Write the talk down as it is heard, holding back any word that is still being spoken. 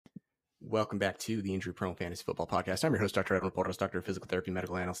Welcome back to the Injury Prone Fantasy Football Podcast. I'm your host, Dr. Evan Porras, Doctor of Physical Therapy,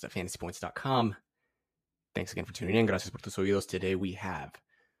 Medical Analyst at FantasyPoints.com. Thanks again for tuning in. Gracias por tus oídos. Today we have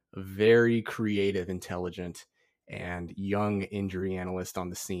a very creative, intelligent, and young injury analyst on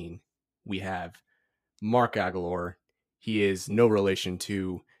the scene. We have Mark Agholor. He is no relation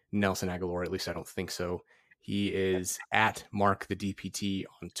to Nelson Agholor, at least I don't think so. He is at Mark the DPT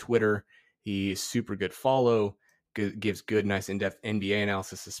on Twitter. He is super good follow. Gives good, nice, in-depth NBA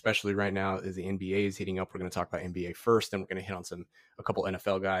analysis, especially right now as the NBA is heating up. We're going to talk about NBA first, then we're going to hit on a couple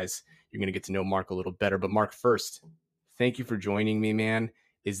NFL guys. You're going to get to know Mark a little better. But Mark, first, thank you for joining me, man.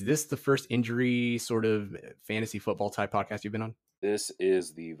 Is this the first injury sort of fantasy football type podcast you've been on? This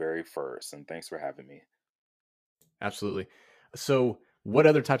is the very first, and thanks for having me. Absolutely. So what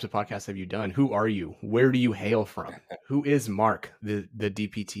other types of podcasts have you done? Who are you? Where do you hail from? Who is Mark, the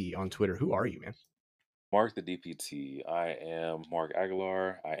DPT on Twitter? Who are you, man? Mark the DPT. I am Mark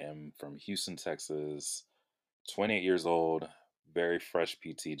Agholor. I am from Houston, Texas, 28 years old, very fresh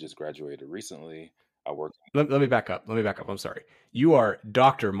PT, just graduated recently. I work. Let me back up. I'm sorry. You are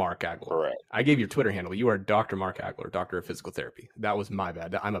Dr. Mark Agholor. Correct. I gave your Twitter handle. You are Dr. Mark Agholor, Doctor of Physical Therapy. That was my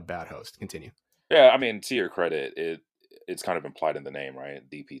bad. I'm a bad host. Continue. Yeah, I mean, to your credit, it's kind of implied in the name, right?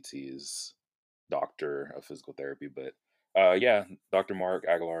 DPT is Doctor of Physical Therapy, but yeah, Dr. Mark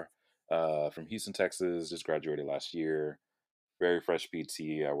Agholor, from Houston, Texas, just graduated last year. Very fresh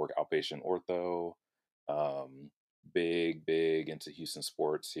PT. I work outpatient ortho. Big into Houston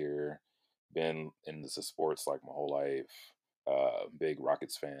sports here. Been into sports like my whole life. Big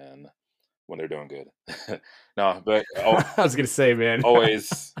Rockets fan when they're doing good. No, but I was gonna say, man,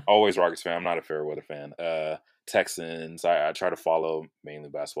 always Rockets fan. I'm not a fair weather fan. Texans. I try to follow mainly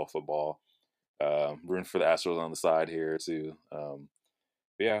basketball, football. Rooting for the Astros on the side here too.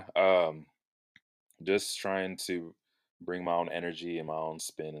 Just trying to bring my own energy and my own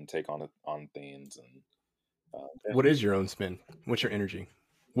spin and take on things. And what is your own spin? What's your energy?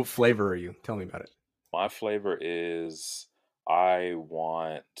 What flavor are you? Tell me about it. my flavor is I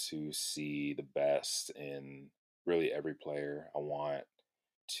want to see the best in really every player. I want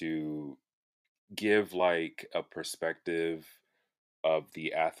to give like a perspective of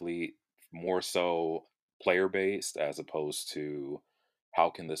the athlete, more so player based as opposed to how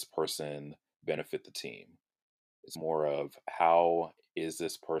can this person benefit the team. It's more of how is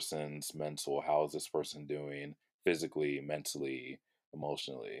this person's mental, how is this person doing physically, mentally,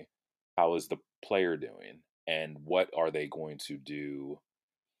 emotionally? How is the player doing? And what are they going to do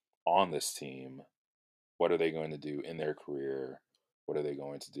on this team? What are they going to do in their career? What are they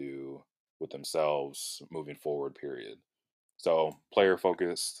going to do with themselves moving forward, period. So player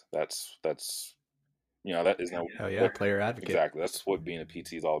focused, that's that is not Hell yeah, player advocate. exactly. That's what being a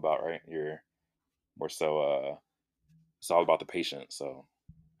PT is all about, right? You're more so it's all about the patient. So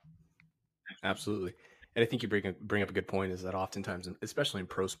Absolutely. And I think you bring up a good point is that oftentimes, especially in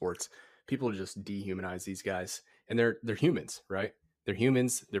pro sports, people just dehumanize these guys, and they're humans, right? They're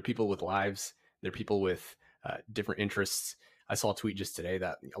humans. They're people with lives. They're people with different interests. I saw a tweet just today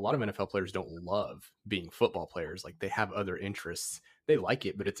that a lot of NFL players don't love being football players. Like they have other interests. They like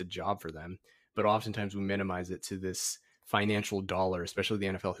it, but it's a job for them. But oftentimes we minimize it to this financial dollar, especially the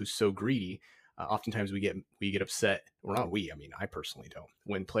NFL, who's so greedy. Oftentimes we get upset, or not we, I mean, I personally don't,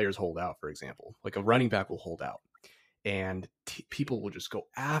 when players hold out, for example. Like a running back will hold out, and people will just go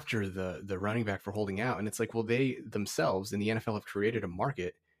after the running back for holding out. And it's like, well, they themselves in the NFL have created a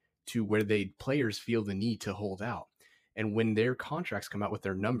market to where players feel the need to hold out. And when their contracts come out with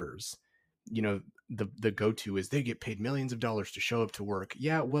their numbers, the go-to is they get paid millions of dollars to show up to work.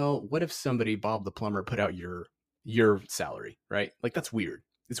 Yeah, well, what if somebody, Bob the plumber, put out your salary, right? Like that's weird.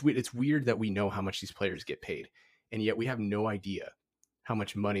 It's weird that we know how much these players get paid, and yet we have no idea how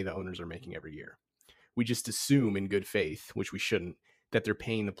much money the owners are making every year. We just assume in good faith, which we shouldn't, that they're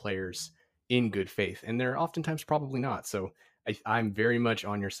paying the players in good faith, and they're oftentimes probably not. So I'm very much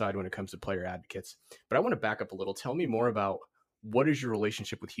on your side when it comes to player advocates. But I want to back up a little. Tell me more about what is your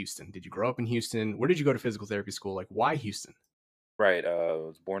relationship with Houston? Did you grow up in Houston? Where did you go to physical therapy school? Like, why Houston? right. I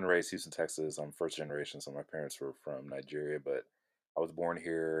was born and raised Houston, Texas. I'm first generation, so my parents were from Nigeria, but I was born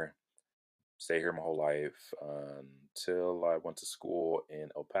here, stay here my whole life until I went to school in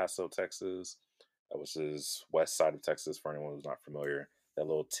El Paso, Texas. Which is west side of Texas for anyone who's not familiar. That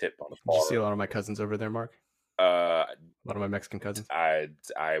little tip on the Did you see far. a lot of my cousins over there, Mark? Uh, A lot of my Mexican cousins? I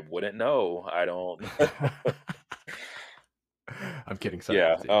wouldn't know. I don't. I'm kidding. Sorry.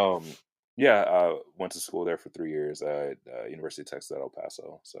 Yeah. Continue. Yeah. I went to school there for 3 years at University of Texas at El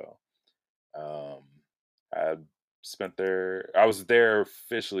Paso. So, um, I spent there. I was there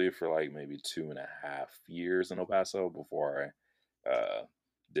officially for like maybe 2.5 years in El Paso before I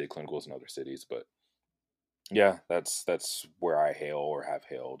did clinicals in other cities. But yeah, that's where I hail or have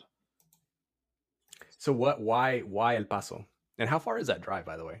hailed. So what? Why El Paso? And how far is that drive,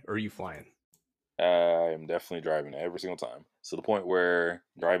 by the way? Or are you flying? I'm definitely driving every single time. So the point where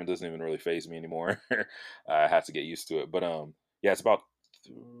driving doesn't even really phase me anymore. I have to get used to it. But yeah, it's about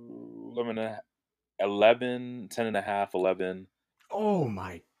 11, 11, 10 and a half, 11. Oh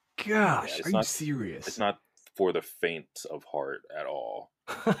my Yeah, gosh, are it's you not it's serious? not for the faint of heart at all.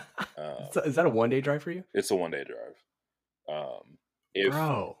 Is that a 1 day drive for you, It's a 1 day drive. If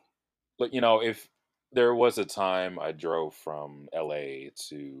bro? But if there was a time I drove from LA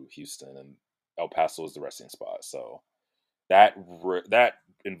to Houston, and El Paso was the resting spot, so that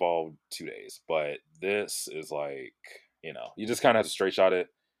involved 2 days. But this is like, you just kind of have to straight shot it.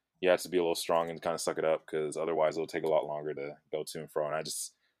 You have to be a little strong and kind of suck it up, because otherwise it'll take a lot longer to go to and fro. And I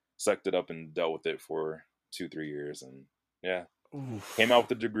just sucked it up and dealt with it for 2, 3 years, and yeah, came out Oof,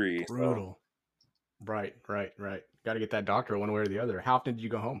 with a degree. So brutal. Right, right, right. Got to get that doctor one way or the other. How often did you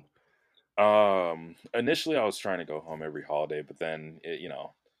go home? initially I was trying to go home every holiday, but then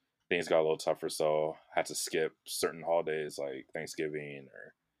things got a little tougher, so I had to skip certain holidays like Thanksgiving,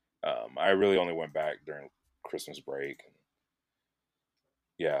 or I really only went back during Christmas break.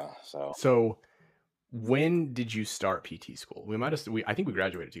 Yeah, so So when did you start PT school? We might have. I think we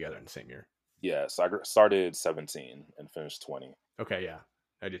graduated together in the same year. yeah, so started 17 and finished 20. Okay, yeah,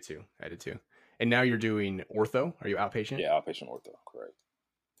 I did too. I did too. And now you're doing ortho. Are you outpatient? Yeah, outpatient ortho, correct.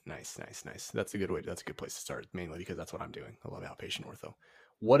 Nice, nice, nice. That's a good way. That's a good place to start, mainly because that's what I'm doing. I love outpatient ortho.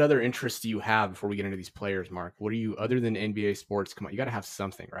 What other interests do you have before we get into these players, Mark? What are you other than NBA sports? Come on, you got to have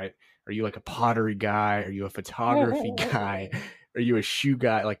something, right? Are you like a pottery guy? Are you a photography guy? Are you a shoe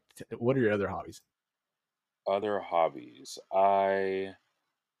guy? Like, what are your other hobbies? Other hobbies, I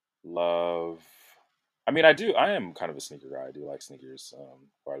love. I am kind of a sneaker guy. I do like sneakers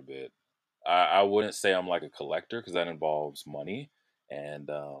quite a bit. I wouldn't say I'm like a collector, because that involves money, and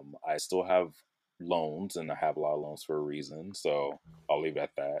I still have loans, and I have a lot of loans for a reason. So I'll leave it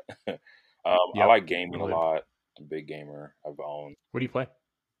at that. I Yep, like gaming a relatable. lot. I'm a big gamer. What do you play?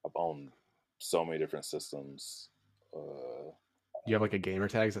 I've owned so many different systems. Uh, Do you have like a gamer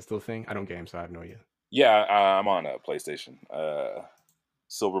tag? Is that still a thing? I don't game, so I have no idea. yeah, I'm on a PlayStation.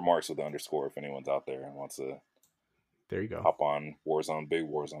 Silver Marks with the underscore. If anyone's out there and wants to There you go. hop on Warzone, big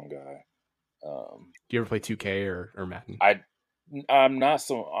Warzone guy. Um, Do you ever play 2K or Madden? I I'm not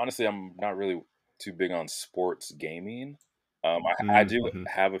so honestly. I'm not really too big on sports gaming. I do Mm-hmm.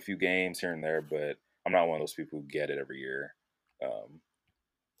 have a few games here and there, but I'm not one of those people who get it every year. Um,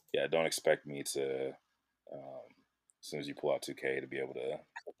 yeah, don't expect me to. As soon as you pull out 2K, to be able to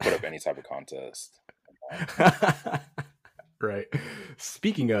put up any type of contest. Right.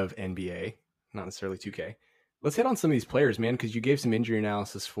 Speaking of NBA, not necessarily 2K, let's hit on some of these players, man, because you gave some injury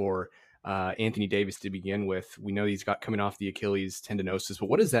analysis for Anthony Davis to begin with. We know he's got coming off the Achilles tendinosis, but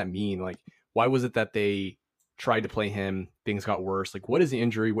what does that mean? Like, why was it that they tried to play him? Things got worse. Like, what is the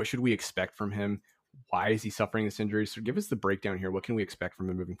injury? What should we expect from him? Why is he suffering this injury? So, give us the breakdown here. What can we expect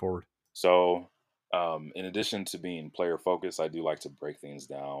from him moving forward? So, in addition to being player focused, I do like to break things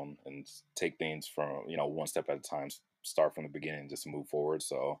down and take things from, one step at a time, start from the beginning, just to move forward.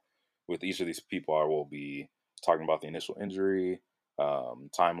 So, with each of these people, I will be talking about the initial injury,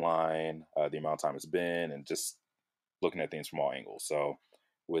 timeline, the amount of time it's been, and just looking at things from all angles. So,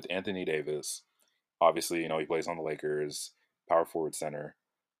 with Anthony Davis, obviously, he plays on the Lakers, power forward center.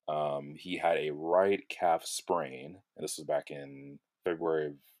 He had a right calf sprain, and this was back in February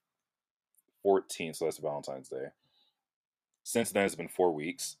of 14th, so that's Valentine's Day. Since then, it's been 4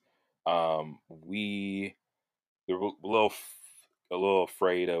 weeks. We were a little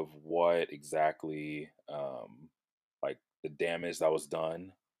afraid of what exactly, like the damage that was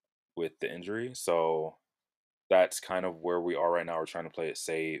done with the injury. So that's kind of where we are right now. We're trying to play it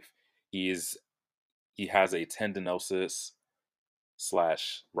safe. He has a tendinosis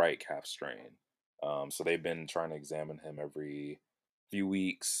slash right calf strain. So they've been trying to examine him every few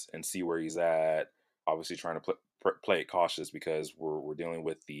weeks and see where he's at. Obviously, trying to play it cautious, because we're dealing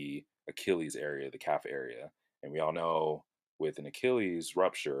with the Achilles area, the calf area, and we all know with an Achilles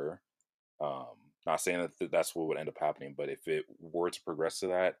rupture. Not saying that that's what would end up happening, but if it were to progress to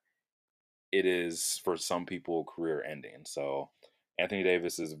that, it is for some people career ending. So Anthony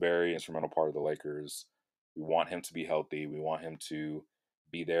Davis is a very instrumental part of the Lakers. We want him to be healthy. We want him to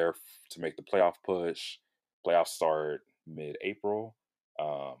be there to make the playoff push. Playoffs start mid-April.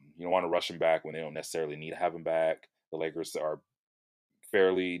 You don't want to rush him back when they don't necessarily need to have him back. The Lakers are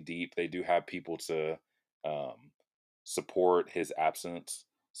fairly deep. They do have people to um, support his absence.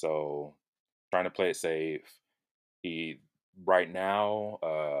 So trying to play it safe. He right now,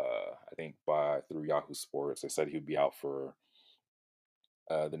 I think by through Yahoo Sports, they said he'd be out for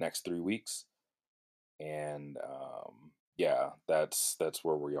the next 3 weeks, and yeah, that's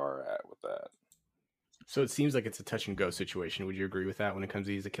where we are at with that. So it seems like it's a touch and go situation. Would you agree with that when it comes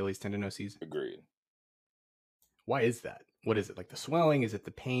to these Achilles tendinoses? Agreed. Why is that? What is it? Like the swelling? Is it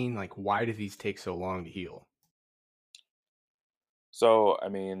the pain? Like why do these take so long to heal? So I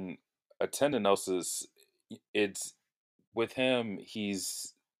mean, a tendinosis, it's with him.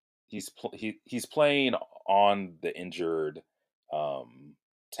 He's playing on the injured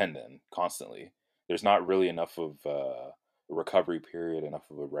tendon constantly. There's not really enough of a recovery period, enough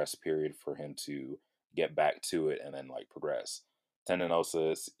of a rest period for him to get back to it and then like progress.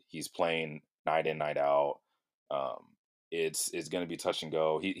 Tendinosis, he's playing night in, night out. Um, it's going to be touch and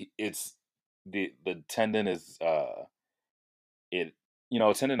go. It's the tendon is it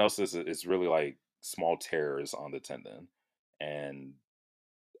tendinosis is really like small tears on the tendon, and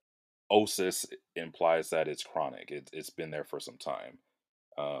osis implies that it's chronic. It's been there for some time.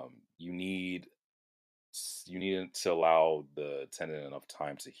 You need to allow the tendon enough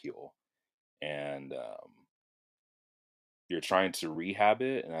time to heal, and you're trying to rehab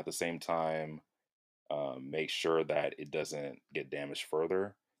it, and at the same time, make sure that it doesn't get damaged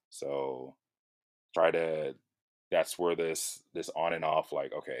further. So try to. That's where this on and off,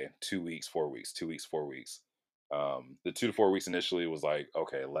 like, okay, 2 weeks, 4 weeks, 2 weeks, 4 weeks. The 2 to 4 weeks initially was like,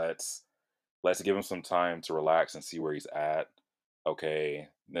 okay, let's give him some time to relax and see where he's at. Okay.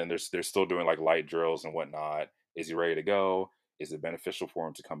 Then they're still doing like light drills and whatnot. Is he ready to go? Is it beneficial for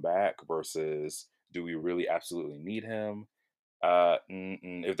him to come back versus do we really absolutely need him?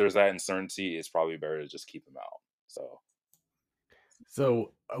 If there's that uncertainty, it's probably better to just keep him out. So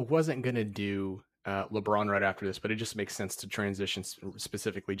So I wasn't gonna do LeBron right after this, but it just makes sense to transition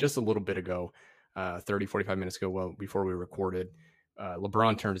specifically. Just a little bit ago, 30, 45 minutes ago, well, before we recorded,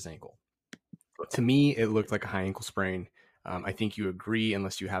 LeBron turned his ankle. To me, it looked like a high ankle sprain. I think you agree,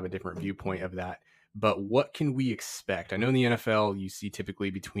 unless you have a different viewpoint of that. But what can we expect? I know in the NFL, you see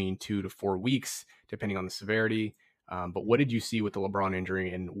typically between 2 to 4 weeks, depending on the severity. But what did you see with the LeBron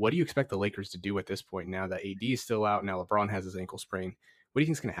injury, and what do you expect the Lakers to do at this point now that AD is still out? Now LeBron has his ankle sprain. What do you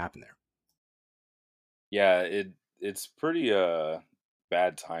think is going to happen there? yeah, it's pretty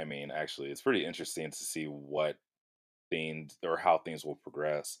bad timing actually. It's pretty interesting to see what things or how things will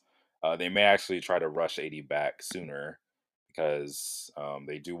progress. They may actually try to rush AD back sooner because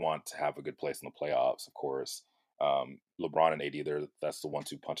they do want to have a good place in the playoffs, of course. LeBron and AD, that's the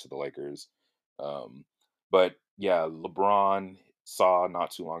 1-2 punch of the Lakers. Um, but yeah, LeBron saw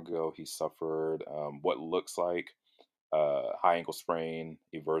not too long ago he suffered what looks like high ankle sprain,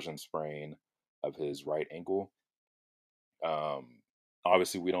 eversion sprain of his right ankle. Um,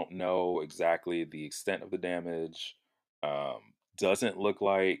 Obviously, we don't know exactly the extent of the damage. Doesn't look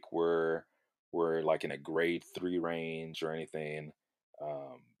like we're like in a grade 3 range or anything.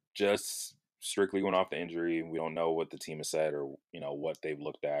 Just strictly going off the injury. We don't know what the team has said or what they've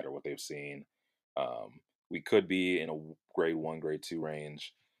looked at or what they've seen. We could be in a grade 1, grade 2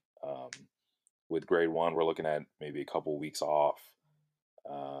 range. Um, with grade 1, we're looking at maybe a couple weeks off.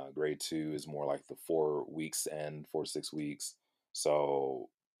 Grade 2 is more like the 4 weeks and 4 to 6 weeks. So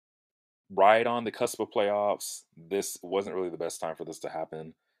right on the cusp of playoffs, this wasn't really the best time for this to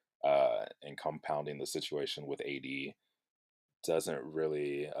happen. And compounding the situation with AD doesn't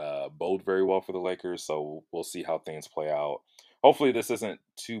really bode very well for the Lakers. So we'll see how things play out. Hopefully, this isn't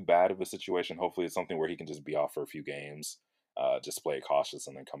too bad of a situation. Hopefully, it's something where he can just be off for a few games, just play it cautious,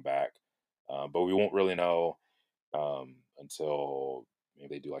 and then come back. But we won't really know until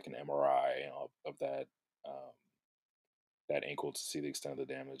maybe they do like an MRI, of um, that ankle to see the extent of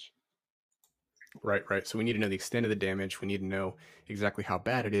the damage. Right, right. So we need to know the extent of the damage. We need to know exactly how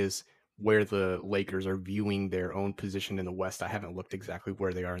bad it is, where the Lakers are viewing their own position in the West. I haven't looked exactly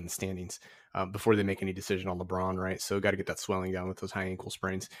where they are in the standings before they make any decision on LeBron, right? So got to get that swelling down with those high ankle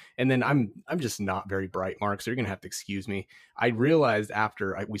sprains. And then I'm just not very bright, Mark. So you're gonna have to excuse me. I realized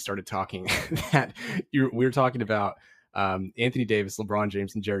after we started talking that we were talking about Anthony Davis, LeBron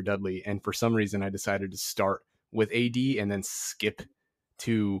James, and Jared Dudley, and for some reason I decided to start with AD and then skip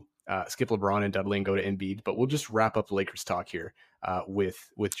LeBron and Dudley and go to Embiid. But we'll just wrap up the Lakers talk here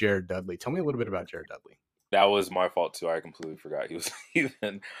with Jared Dudley. Tell me a little bit about Jared Dudley. That was my fault too. I completely forgot he was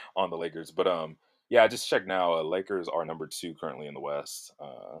even on the Lakers. But yeah, I just checked now. Lakers are number 2 currently in the West.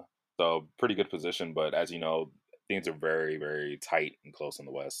 So pretty good position. But as you know, things are very very tight and close in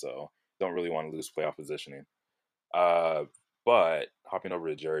the West. So don't really want to lose playoff positioning. Uh, but hopping over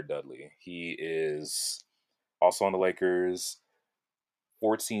to Jared Dudley, he is also on the Lakers.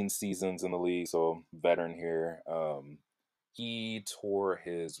 14 seasons in the league, so veteran here. He tore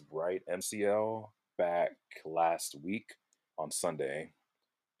his right MCL back last week on Sunday,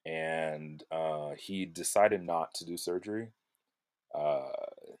 and he decided not to do surgery. Uh,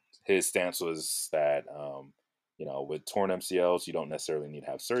 his stance was that with torn MCLs, you don't necessarily need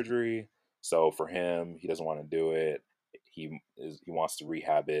to have surgery. So for him, he doesn't want to do it. He wants to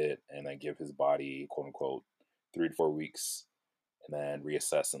rehab it and then give his body quote unquote 3 to 4 weeks, and then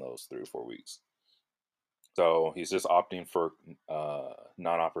reassess in those 3 to 4 weeks. So he's just opting for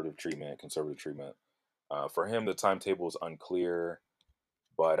non-operative treatment, conservative treatment. For him, the timetable is unclear,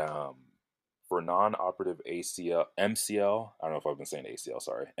 but for non-operative ACL, MCL, I don't know if I've been saying ACL,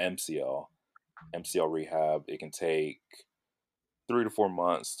 sorry, MCL rehab, it can take 3 to 4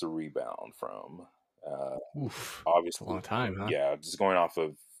 months to rebound from. Uh, Oof, it's a Obviously, long time, huh? yeah, just going off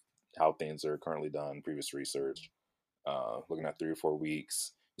of how things are currently done, previous research, looking at 3 to 4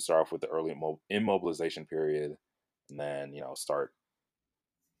 weeks. You start off with the early immobilization period, and then start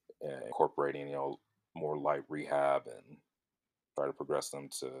incorporating more light rehab and try to progress them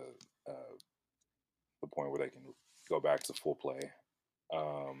to uh, the point where they can go back to full play.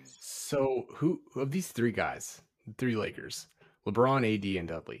 Um, So, who of these three guys, three Lakers, LeBron, AD, and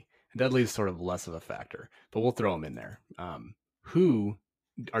Dudley? Dudley is sort of less of a factor, but we'll throw him in there. Who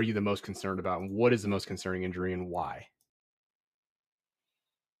are you the most concerned about, and what is the most concerning injury, and why?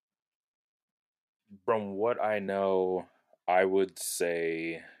 from what I know, I would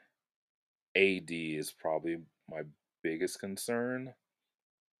say AD is probably my biggest concern.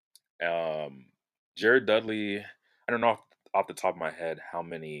 Um, Jared Dudley, I don't know off the top of my head how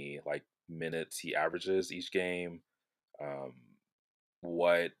many like minutes he averages each game. Um,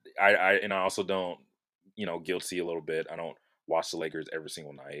 what I also don't, guilty a little bit. I don't watch the Lakers every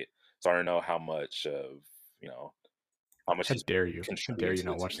single night, so I don't know you know how much How he's dare you? How dare contributing you to the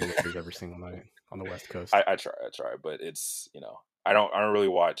not watch team. the Lakers every single night on the West Coast? I try, but it's I don't really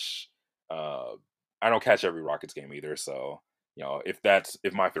watch. Uh, I don't catch every Rockets game either, so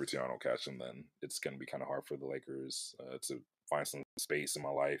if my favorite team I don't catch them, then it's gonna be kind of hard for the Lakers to find some space in my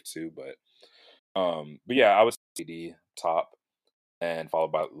life too. But yeah, I would say AD top, and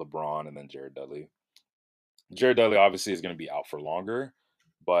followed by LeBron, and then Jared Dudley. Jared Dudley obviously is going to be out for longer,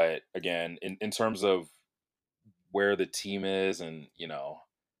 but again, in terms of where the team is, and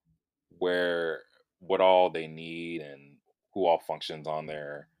where what all they need and who all functions on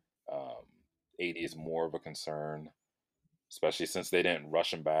there, um, AD is more of a concern, especially since they didn't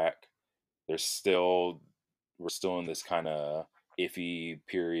rush him back. There's still We're still in this kind of iffy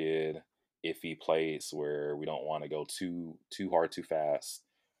period, iffy place where we don't want to go too hard too fast.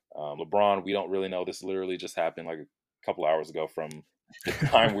 LeBron, we don't really know. This literally just happened like a couple hours ago from the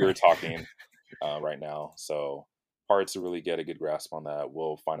time we were talking right now. So hard to really get a good grasp on that.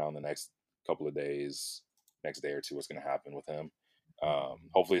 We'll find out in the next couple of days, next day or two, what's going to happen with him.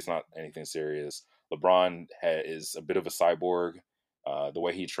 Hopefully, it's not anything serious. LeBron is a bit of a cyborg. The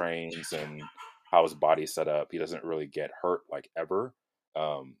way he trains and how his body's set up, he doesn't really get hurt like ever.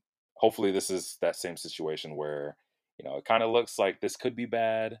 Um, Hopefully, this is that same situation where it kind of looks like this could be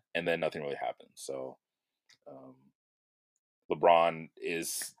bad, and then nothing really happens. So um, LeBron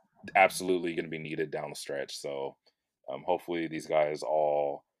is absolutely going to be needed down the stretch. So hopefully these guys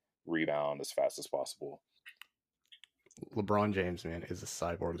all rebound as fast as possible. LeBron James, man, is a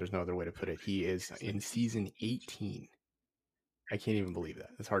cyborg. There's no other way to put it. He is in season 18. I can't even believe that.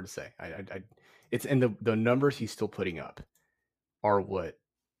 It's hard to say. It's and the numbers he's still putting up are what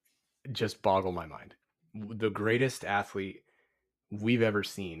just boggle my mind. The greatest athlete we've ever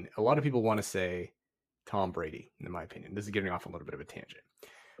seen. A lot of people want to say Tom Brady, in my opinion. This is getting off a little bit of a tangent.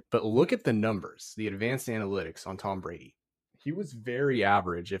 But look at the numbers, the advanced analytics on Tom Brady. He was very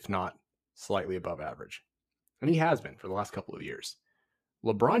average, if not slightly above average. And he has been for the last couple of years.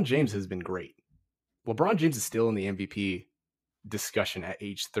 LeBron James has been great. LeBron James is still in the MVP discussion at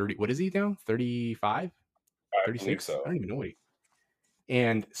age 30. What is he now? 35? I believe 36? I so. don't even know what he.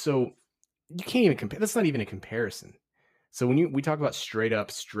 And so you can't even compare. That's not even a comparison. So when we talk about straight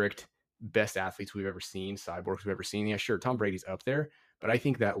up strict best athletes we've ever seen, cyborgs we've ever seen, yeah, sure, Tom Brady's up there, but I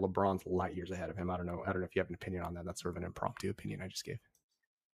think that LeBron's light years ahead of him. I don't know. I don't know if you have an opinion on that. That's sort of an impromptu opinion I just gave.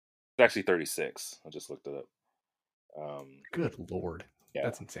 It's actually 36. I just looked it up. Um, Good Lord. yeah,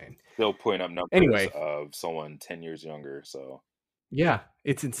 That's insane. still putting up numbers Anyway, of someone 10 years younger. So yeah,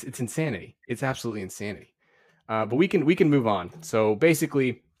 it's insanity. It's absolutely insanity. But we can move on. So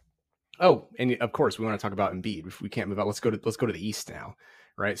basically, oh, and of course we want to talk about Embiid. If we can't move on, let's go to the East now,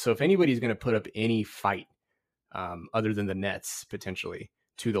 right? So if anybody's going to put up any fight other than the Nets potentially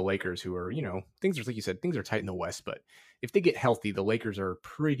to the Lakers, who are things are like you said, things are tight in the West, but if they get healthy, the Lakers are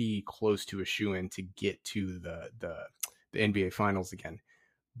pretty close to a shoe in to get to the the NBA Finals again.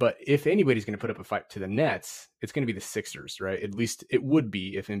 But if anybody's going to put up a fight to the Nets, it's going to be the Sixers, right? At least it would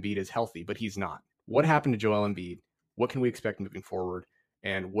be if Embiid is healthy, but he's not. What happened to Joel Embiid? What can we expect moving forward?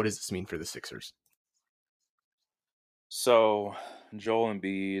 And what does this mean for the Sixers? So Joel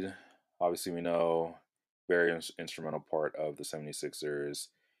Embiid, obviously we know, very instrumental part of the 76ers.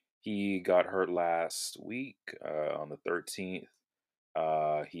 He got hurt last week on the 13th.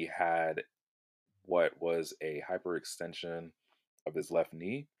 He had what was a hyperextension of his left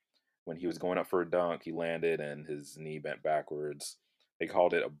knee. When he was going up for a dunk, he landed and his knee bent backwards. They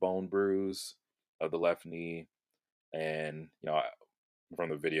called it a bone bruise of the left knee. And, from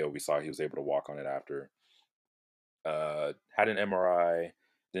the video, we saw he was able to walk on it after. Had an MRI,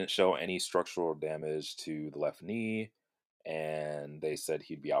 didn't show any structural damage to the left knee, and they said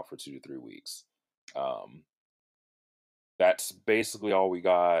he'd be out for 2 to 3 weeks. Um, that's basically all we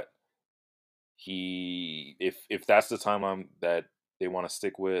got. If that's the timeline that they want to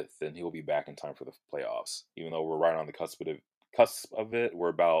stick with, then he'll be back in time for the playoffs. Even though we're right on the cusp of it, we're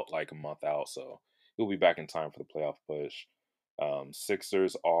about like a month out, so he'll be back in time for the playoff push.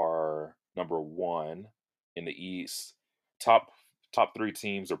 Sixers are number one in the East. Top top three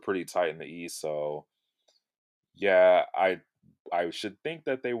teams are pretty tight in the East, so yeah, I should think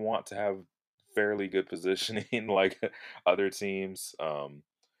that they want to have fairly good positioning like other teams.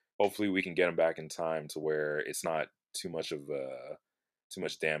 Hopefully we can get them back in time to where it's not too much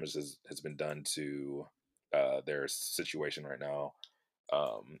damage has been done to their situation right now.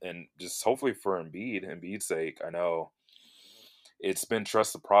 And just hopefully for Embiid's sake, I know it's been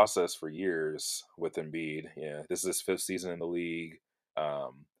trust the process for years with Embiid. Yeah, this is his fifth season in the league.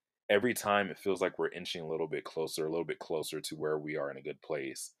 Um, every time it feels like we're inching a little bit closer to where we are in a good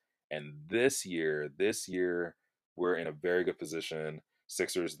place. And this year, we're in a very good position.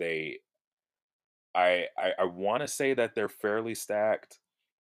 Sixers, I want to say that they're fairly stacked.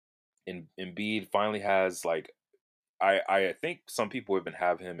 Embiid finally has like I think some people even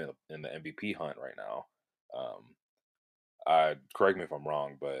have him in the MVP hunt right now. Um, correct me if I'm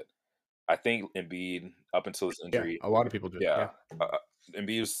wrong, but I think Embiid, up until his Yeah, injury, a lot of people do. yeah, Yeah.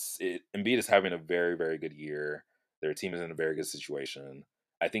 Embiid is having a very, very good year. Their team is in a very good situation.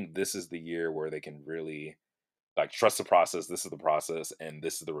 I think this is the year where they can really like trust the process. This is the process, and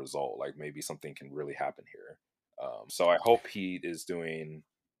this is the result. Like maybe something can really happen here. So I hope he is doing.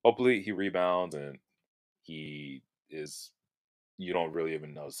 Hopefully he rebounds and he is. You don't really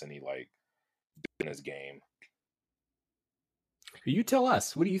even notice any like in his game. You tell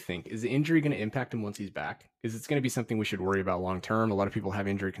us. What do you think? Is the injury going to impact him once he's back? Is it going to be something we should worry about long term? A lot of people have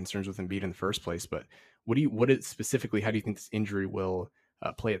injury concerns with Embiid in the first place, but what is specifically? How do you think this injury will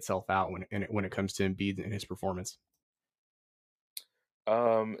play itself out when it comes to Embiid and his performance?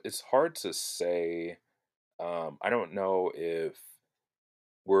 It's hard to say. I don't know if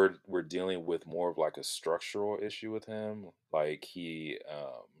we're dealing with more of like a structural issue with him. Like he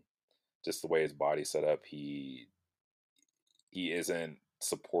just the way his body's set up, he isn't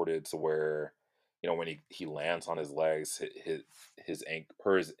supported to where when he lands on his legs, his ankle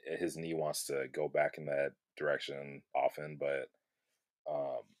his knee wants to go back in that direction often. But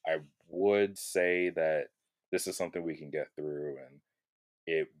I would say that this is something we can get through, and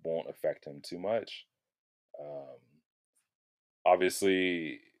it won't affect him too much. Um,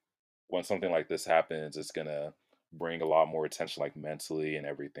 Obviously, when something like this happens, it's gonna bring a lot more attention, like mentally and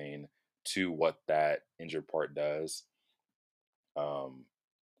everything, to what that injured part does. Um,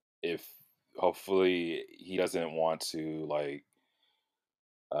 if hopefully he doesn't want to like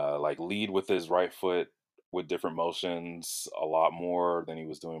lead with his right foot with different motions a lot more than he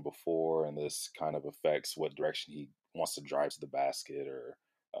was doing before, and this kind of affects what direction he wants to drive to the basket or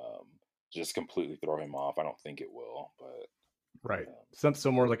um, just completely throw him off. I don't think it will, but Right. um,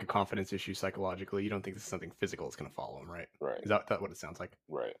 So more like a confidence issue psychologically. You don't think this is something physical that's going to follow him, right? right, Is that what it sounds like?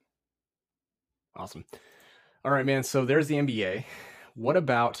 right. Awesome. All right, man. So there's the NBA. What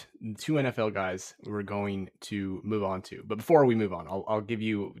about two NFL guys we're going to move on to? But before we move on, I'll give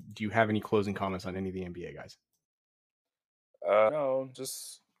you. Do you have any closing comments on any of the NBA guys? No,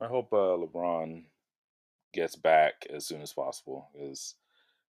 just I hope LeBron gets back as soon as possible because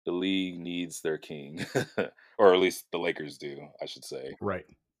the league needs their king, or at least the Lakers do, I should say. Right.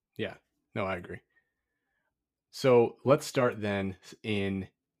 Yeah. No, I agree. So let's start then in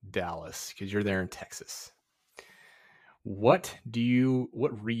Dallas because you're there in Texas. What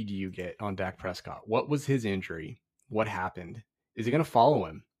read do you get on Dak Prescott? What was his injury? What happened? Is it going to follow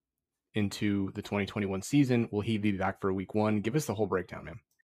him into the 2021 season? Will he be back for week one? Give us the whole breakdown, man.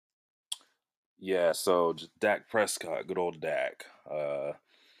 Yeah, so just Dak Prescott, good old Dak,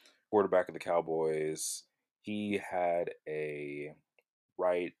 quarterback of the Cowboys. he had a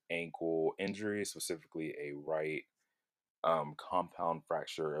right ankle injury, specifically a right compound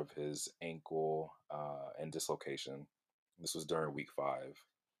fracture of his ankle and dislocation. This was during week 5.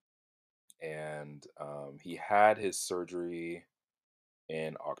 And he had his surgery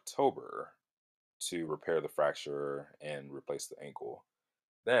in October to repair the fracture and replace the ankle.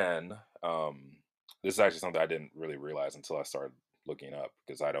 Then, this is actually something I didn't really realize until I started looking up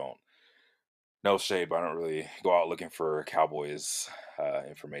because I don't no shade, but I don't really go out looking for Cowboys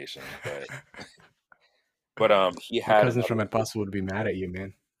information. But he My had cousins from another. El Paso would be mad at you,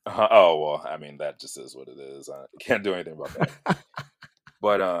 man. Oh well, I mean that just is what it is. I can't do anything about that.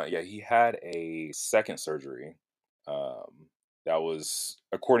 But yeah, he had a second surgery. Um, that was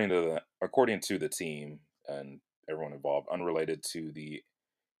according to the team and everyone involved, unrelated to the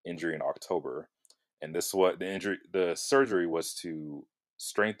injury in October. And this what the surgery was to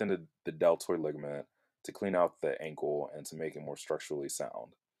strengthen the deltoid ligament, to clean out the ankle, and to make it more structurally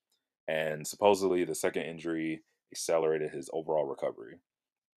sound. And supposedly the second injury accelerated his overall recovery.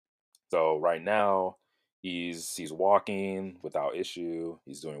 So right now he's walking without issue.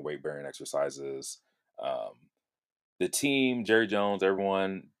 He's doing weight bearing exercises. Um, the team, Jerry Jones,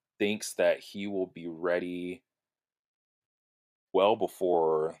 everyone thinks that he will be ready well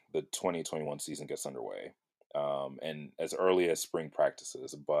before the 2021 season gets underway, and as early as spring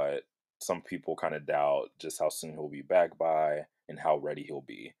practices. But some people kind of doubt just how soon he'll be back by and how ready he'll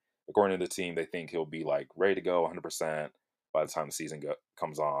be. According to the team, they think he'll be like ready to go 100% by the time the season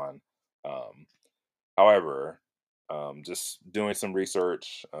comes on. Um, However, just doing some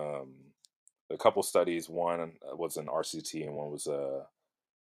research, a couple studies. One was an RCT, and one was a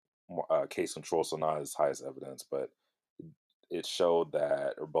case control, so not as high as evidence, but it showed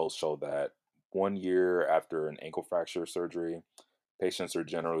that, or both showed that, 1 year after an ankle fracture surgery, patients are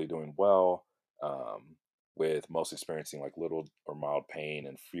generally doing well, with most experiencing like little or mild pain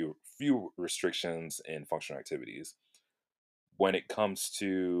and few restrictions in functional activities. When it comes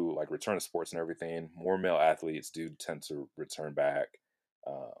to like return to sports and everything, more male athletes do tend to return back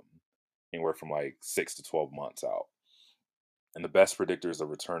um, anywhere from like 6 to 12 months out. And the best predictors of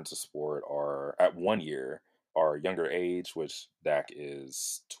return to sport are at 1 year are younger age, which Dak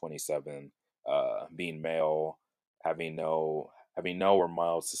is 27, being male, having no or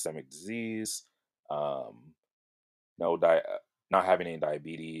mild systemic disease, um, no not having any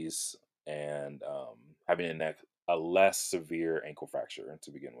diabetes, and having a less severe ankle fracture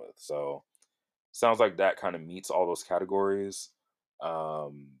to begin with. So sounds like that kind of meets all those categories.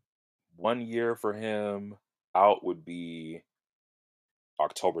 Um, 1 year for him out would be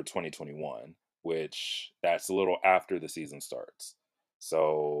October 2021, which that's a little after the season starts.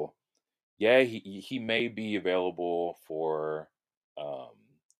 So yeah, he may be available for um,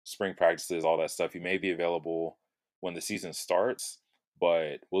 spring practices, all that stuff. He may be available when the season starts,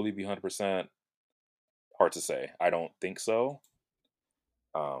 but will he be 100%? Hard to say. I don't think so.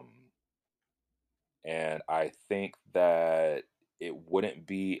 Um, and I think that it wouldn't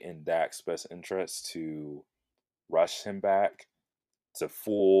be in Dak's best interest to rush him back to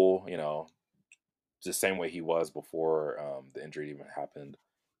full, the same way he was before the injury even happened.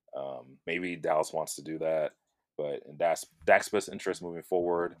 Maybe Dallas wants to do that, but in Dak's best interest moving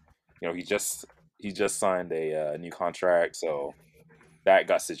forward. He just signed a new contract, so that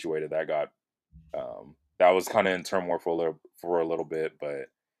got situated. That was kind of in turmoil for a little bit, but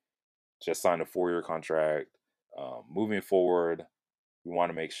just signed a 4-year contract. Moving forward, we want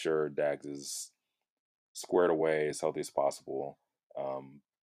to make sure Dak is squared away as healthy as possible. Um,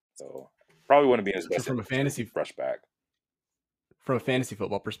 so probably wouldn't be in his So best from a interest to fantasy rush back. from a fantasy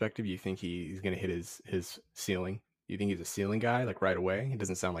football perspective, you think he's going to hit his ceiling? You think he's a ceiling guy like right away? It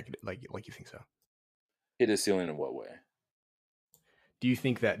doesn't sound like like you think so. Hit his ceiling in what way? Do you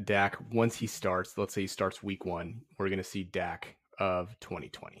think that Dak, once he starts, let's say he starts week 1, we're going to see Dak of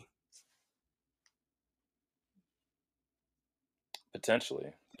 2020?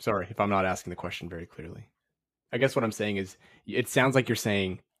 Potentially. Sorry if I'm not asking the question very clearly. I guess what I'm saying is, it sounds like you're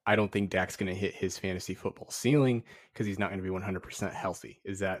saying I don't think Dak's going to hit his fantasy football ceiling because he's not going to be 100% healthy.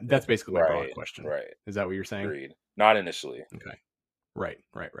 That's basically my broad Right, question? right. Is that what you're saying? Agreed. Not initially. Okay. Right,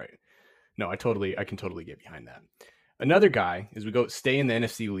 right, right. No, I can totally get behind that. Another guy, as we stay in the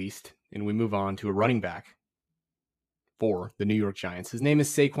NFC East and we move on to a running back for the New York Giants. His name is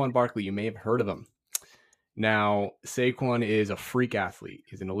Saquon Barkley. You may have heard of him. Now, Saquon is a freak athlete.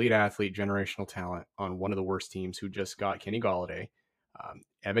 He's an elite athlete, generational talent on one of the worst teams who just got Kenny Galladay.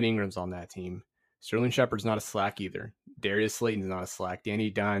 Evan Ingram's on that team. Sterling Shepard's not a slack either. Darius Slayton's not a slack. Danny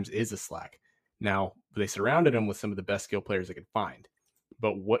Dimes is a slack. Now, they surrounded him with some of the best skill players they could find.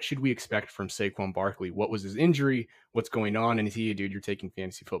 but what should we expect from Saquon Barkley? What was his injury? What's going on? And is he a dude you're taking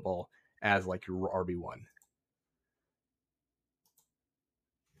fantasy football as like your RB1?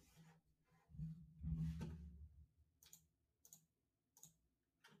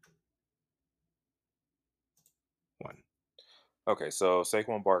 One. Okay, so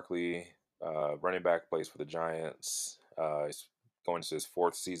Saquon Barkley, running back, plays for the Giants. He's going to his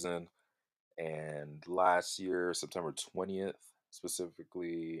fourth season, and last year, September 20th,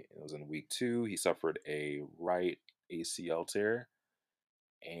 specifically, it was in week 2. He suffered a right ACL tear,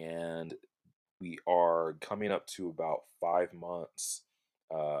 and we are coming up to about 5 months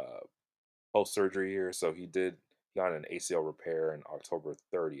uh, post surgery here. So he got an ACL repair in October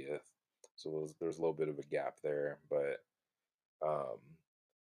 30th. So there's a little bit of a gap there, but um,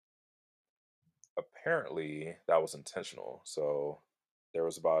 apparently that was intentional. So there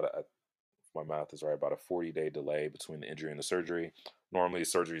was about if my math is right, about a 40-day delay between the injury and the surgery. Normally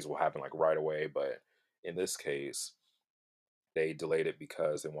surgeries will happen like right away, but in this case, they delayed it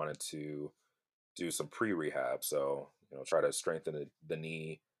because they wanted to do some pre-rehab. So, try to strengthen the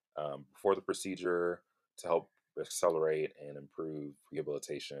knee before the procedure to help accelerate and improve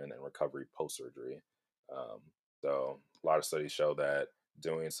rehabilitation and recovery post-surgery. Um, so a lot of studies show that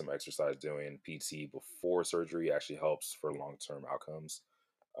doing some exercise, doing PT before surgery actually helps for long-term outcomes.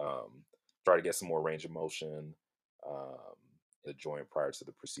 Um, Try to get some more range of motion um, in the joint prior to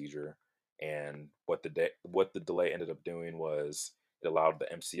the procedure. And what the delay ended up doing was it allowed the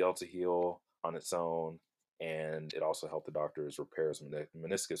MCL to heal on its own, and it also helped the doctors repair his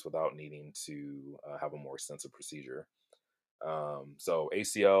meniscus without needing to have a more extensive procedure. So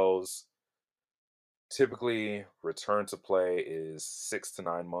ACLs typically return to play is 6 to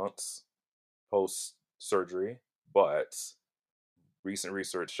 9 months post surgery, but recent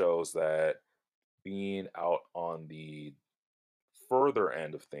research shows that being out on the further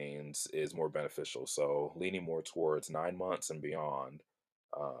end of things is more beneficial. So leaning more towards 9 months and beyond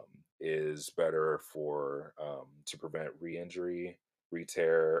um, is better for to prevent re-injury,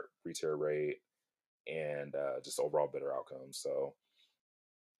 re-tear rate, and just overall better outcomes. So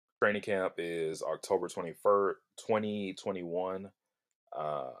training camp is October 21st, 2021,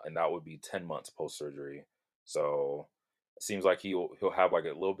 and that would be 10 months post surgery. So it seems like he'll have like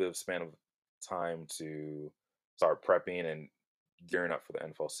a little bit of span of time to start prepping and gearing up for the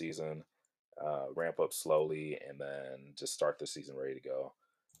NFL season, ramp up slowly, and then just start the season ready to go.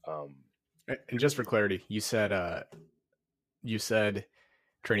 Um, And just for clarity, you said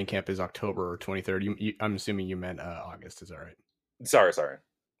training camp is October 23rd. I'm assuming you meant August. Is that right? sorry,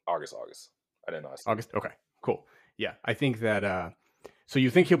 August. I didn't know I said August. Okay, cool. Yeah, I think that. So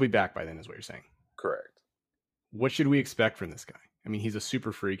you think he'll be back by then, is what you're saying? correct. What should we expect from this guy? I mean, he's a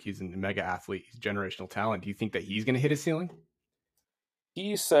super freak. He's a mega athlete. He's generational talent. Do you think that he's going to hit his ceiling?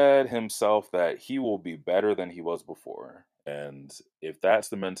 He said himself that he will be better than he was before. And if that's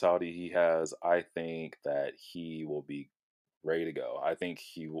the mentality he has, I think that he will be ready to go. I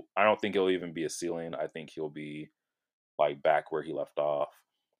don't think he'll even be a ceiling. I think he'll be like back where he left off.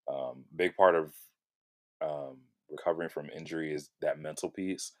 Big part of recovering from injury is that mental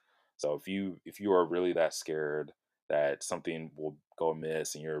piece. So if you are really that scared that something will go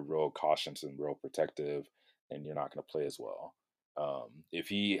amiss and you're real cautious and real protective, then you're not going to play as well. If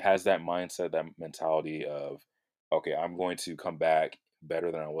he has that mindset, that mentality of, okay, I'm going to come back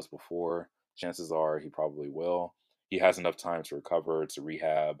better than I was before, chances are he probably will. He has enough time to recover, to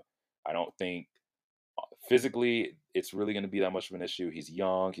rehab. I don't think physically it's really going to be that much of an issue. He's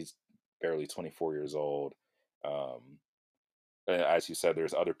young. He's barely 24 years old. Um, as you said,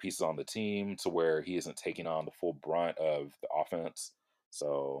 there's other pieces on the team to where he isn't taking on the full brunt of the offense.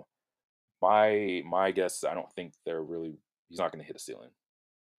 So my guess, I don't think he's not going to hit a ceiling.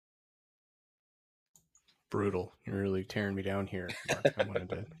 Brutal. You're really tearing me down here, Mark. I wanted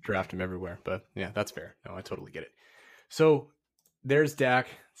to draft him everywhere, but yeah, that's fair. No, I totally get it. So there's Dak,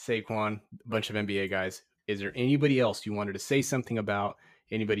 Saquon, a bunch of NBA guys. Is there anybody else you wanted to say something about?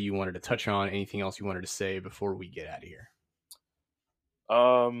 Anybody you wanted to touch on? Anything else you wanted to say before we get out of here?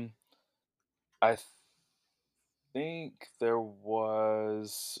 um, I think there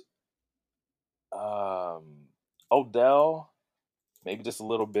was um Odell, maybe just a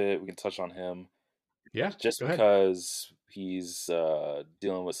little bit. We can touch on him Yeah, just go ahead. because he's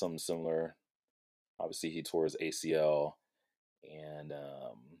dealing with something similar. Obviously, he tore his ACL, and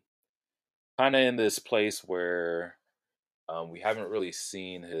kind of in this place where we haven't really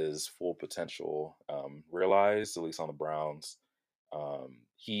seen his full potential realized, at least on the Browns.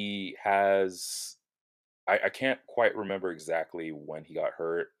 He has, I can't quite remember exactly when he got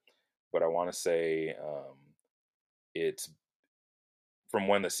hurt, but I want to say it's from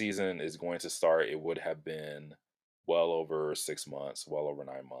when the season is going to start, it would have been well over 6 months, well over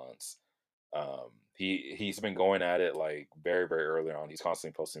 9 months. He's been going at it like very very early on. He's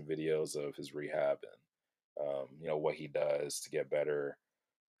constantly posting videos of his rehab and what he does to get better.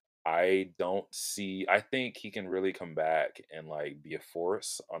 I don't see. I think he can really come back and like be a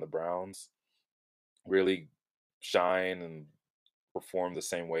force on the Browns. Really shine and perform the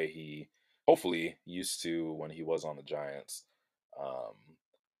same way he hopefully used to when he was on the Giants. Um,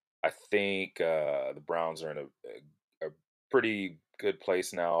 I think the Browns are in a pretty good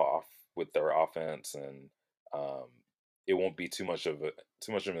place now off with their offense, and um, it won't be too much of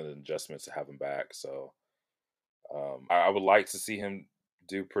an adjustment to have him back. So I would like to see him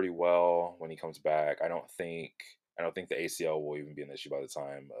do pretty well when he comes back. I don't think the ACL will even be an issue by the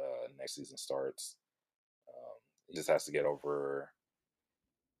time next season starts. He just has to get over.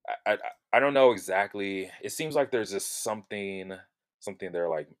 I, I I don't know exactly. It seems like there's just something there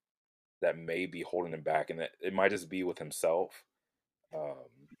like that may be holding him back, and that it might just be with himself. Um,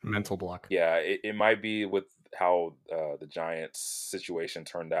 Mental block. yeah, it might be with how the Giants situation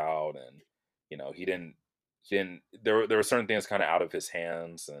turned out, and he didn't. There were certain things kind of out of his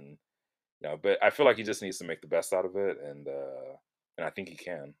hands, and but I feel like he just needs to make the best out of it, and I think he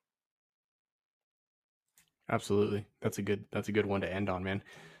can. Absolutely. That's a good one to end on, man.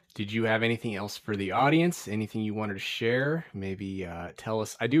 Did you have anything else for the audience? Anything you wanted to share? Maybe tell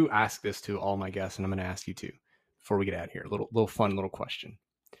us. I do ask this to all my guests, and I'm going to ask you too before we get out of here. Little fun little question.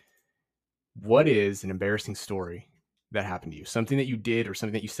 What is an embarrassing story that happened to you? Something that you did or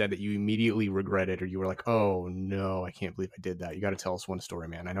something that you said that you immediately regretted, or you were like, "Oh no, I can't believe I did that." You got to tell us one story,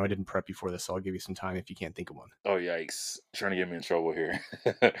 man. I know I didn't prep you for this, so I'll give you some time if you can't think of one. Oh yikes! Trying to get me in trouble here.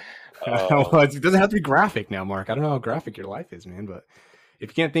 Well, it doesn't have to be graphic now, Mark. I don't know how graphic your life is, man, but if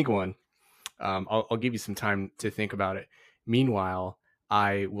you can't think of one, I'll give you some time to think about it. Meanwhile,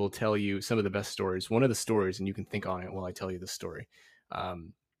 I will tell you some of the best stories. One of the stories, and you can think on it while I tell you the story.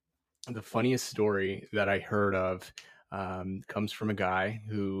 Um, the funniest story that I heard of comes from a guy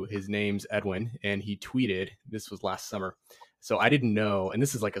who his name's Edwin, and he tweeted. This was last summer, so I didn't know. And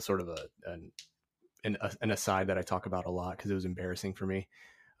this is like a sort of an aside that I talk about a lot because it was embarrassing for me.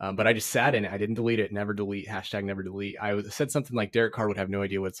 But I just sat in it. I didn't delete it. Never delete. Hashtag never delete. Said something like Derek Carr would have no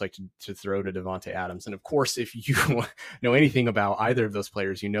idea what it's like to throw to Devontae Adams. And of course, if you know anything about either of those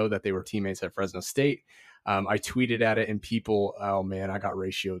players, you know that they were teammates at Fresno State. I tweeted at it, and people, oh man, I got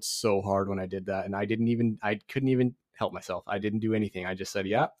ratioed so hard when I did that, and I couldn't even help myself. I didn't do anything. I just said,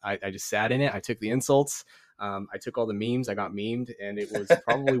 yeah. I just sat in it. I took the insults. I took all the memes. I got memed, and it was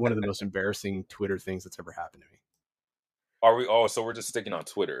probably one of the most embarrassing Twitter things that's ever happened to me. Are we? Oh, so we're just sticking on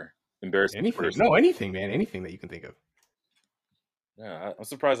Twitter. Embarrassing Twitter Anything. stuff. No, anything, man. Anything that you can think of. Yeah, I'm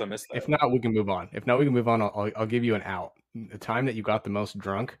surprised I missed that. If not, we can move on. If not, we can move on. I'll give you an out. The time that you got the most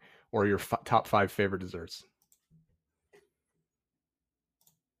drunk, or your top 5 favorite desserts.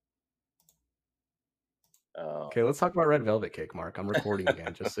 Um, Okay, let's talk about red velvet cake, Mark. I'm recording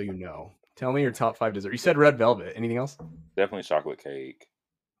again, just so you know. Tell me your top 5 desserts. You said red velvet. Anything else? Definitely chocolate cake.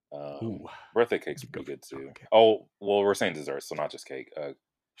 Ooh, Birthday cake's go pretty for good too. chocolate cake. Oh, well, we're saying desserts, so not just cake.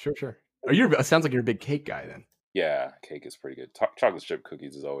 Sure, sure. Oh, it sounds like you're a big cake guy then. Yeah, cake is pretty good. Chocolate chip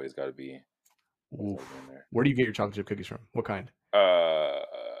cookies is always got to be, always got to be in Oof. there. Where do you get your chocolate chip cookies from? What kind? Uh,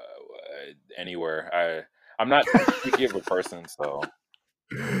 Anywhere. I'm not too picky of a person, so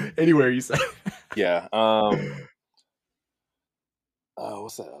Anywhere you say. yeah.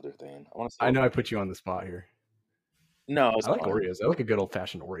 What's that other thing? I want to say. I know I put you on the spot here. No, it's I like fine. Oreos. I like a good old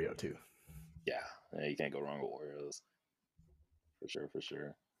fashioned Oreo too. Yeah, yeah, you can't go wrong with Oreos for sure, for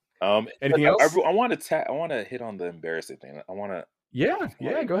sure. But Anything else? I want to I want to hit on the embarrassing thing. Yeah, I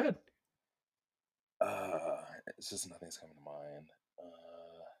feel yeah. like Go ahead. it's just nothing's coming to mind.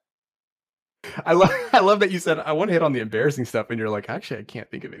 I love that you said I want to hit on the embarrassing stuff, and you're like, actually, I can't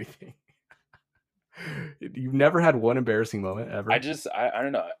think of anything. You've never had one embarrassing moment ever. I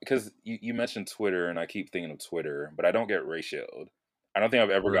don't know because you mentioned Twitter and I keep thinking of Twitter, but I don't get ratioed. I don't think I've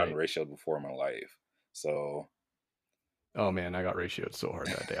ever gotten Right. ratioed before in my life. So Oh man, I got ratioed so hard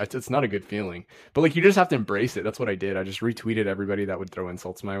that day. It's not a good feeling, but like you just have to embrace it. That's what I did. I just retweeted everybody that would throw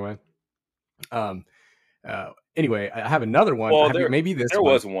insults my way. Um. Anyway, I have another one. well Have you maybe this there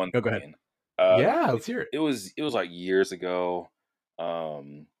one? was one Oh, go ahead. thing. Yeah, let's hear it. It was like years ago.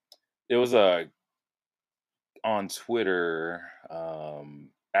 Um, it was on Twitter.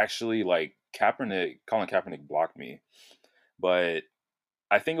 Actually, like Colin Kaepernick blocked me, but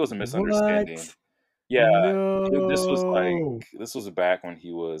I think it was a misunderstanding. What? Yeah, No. this was back when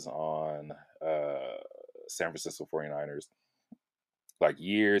he was on San Francisco 49ers, like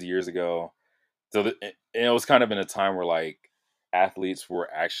years ago. So and it was kind of in a time where like athletes were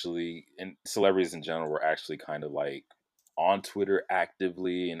actually, and celebrities in general were actually kind of like on Twitter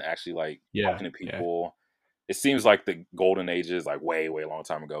actively and actually like Yeah, talking to yeah. people. It seems like the golden ages, like way, way long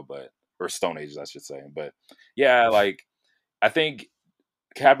time ago, but or stone ages, I should say. But yeah, like I think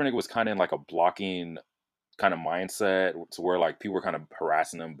Kaepernick was kind of in like a blocking kind of mindset to where like people were kind of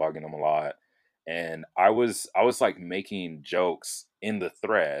harassing him, bugging him a lot. And I was like making jokes in the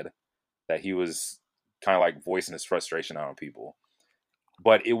thread that he was kind of like voicing his frustration out on people.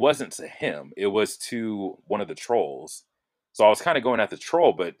 But it wasn't to him. It was to one of the trolls. So I was kind of going at the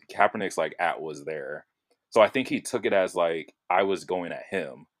troll, but Kaepernick's like at was there. So I think he took it as like I was going at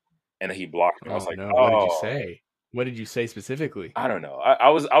him and he blocked me. I was Oh like, no, what did you oh, say? What did you say specifically? I don't know. I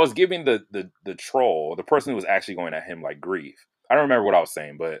was giving the troll, the person who was actually going at him, like grief. I don't remember what I was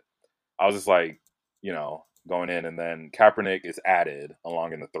saying, but I was just like, going in, and then Kaepernick is added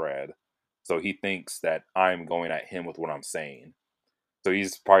along in the thread, so he thinks that I'm going at him with what I'm saying. So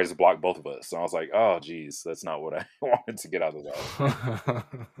he's probably just blocked both of us. So I was like, oh, geez, that's not what I wanted to get out of that.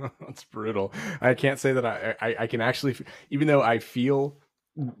 That's brutal. I can't say that I can actually, even though I feel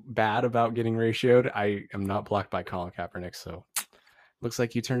bad about getting ratioed, I am not blocked by Colin Kaepernick. So looks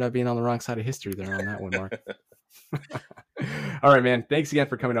like you turned out being on the wrong side of history there on that one, Mark. All right, man. Thanks again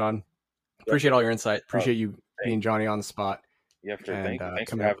for coming on. Yeah, Appreciate all your insight. oh, Appreciate you thank, being Johnny on the spot yeah, for sure. and Thank you.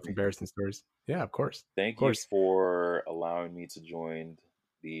 Thanks for coming up having with me. embarrassing stories. Yeah, of course. Of Thank you course. for allowing me to join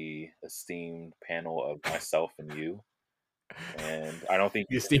the esteemed panel of myself and you. And I don't think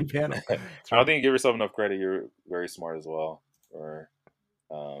The esteemed panel. That's I don't right. think you give yourself enough credit. You're very smart as well, or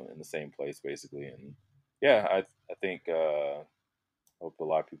in the same place basically. And yeah, I think hope a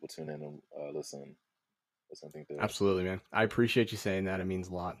lot of people tune in and listen. I think that Absolutely, man. I appreciate you saying that. It means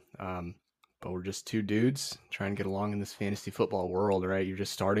a lot. But we're just two dudes trying to get along in this fantasy football world, right? You're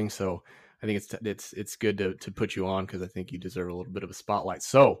just starting, so I think it's good to put you on because I think you deserve a little bit of a spotlight.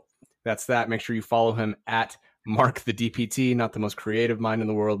 So that's that. Make sure you follow him at Mark the DPT. Not the most creative mind in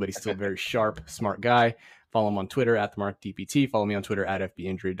the world, but he's still very sharp, smart guy. Follow him on Twitter at the Mark DPT. Follow me on Twitter at FB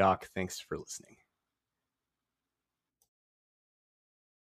Injury Doc. Thanks for listening.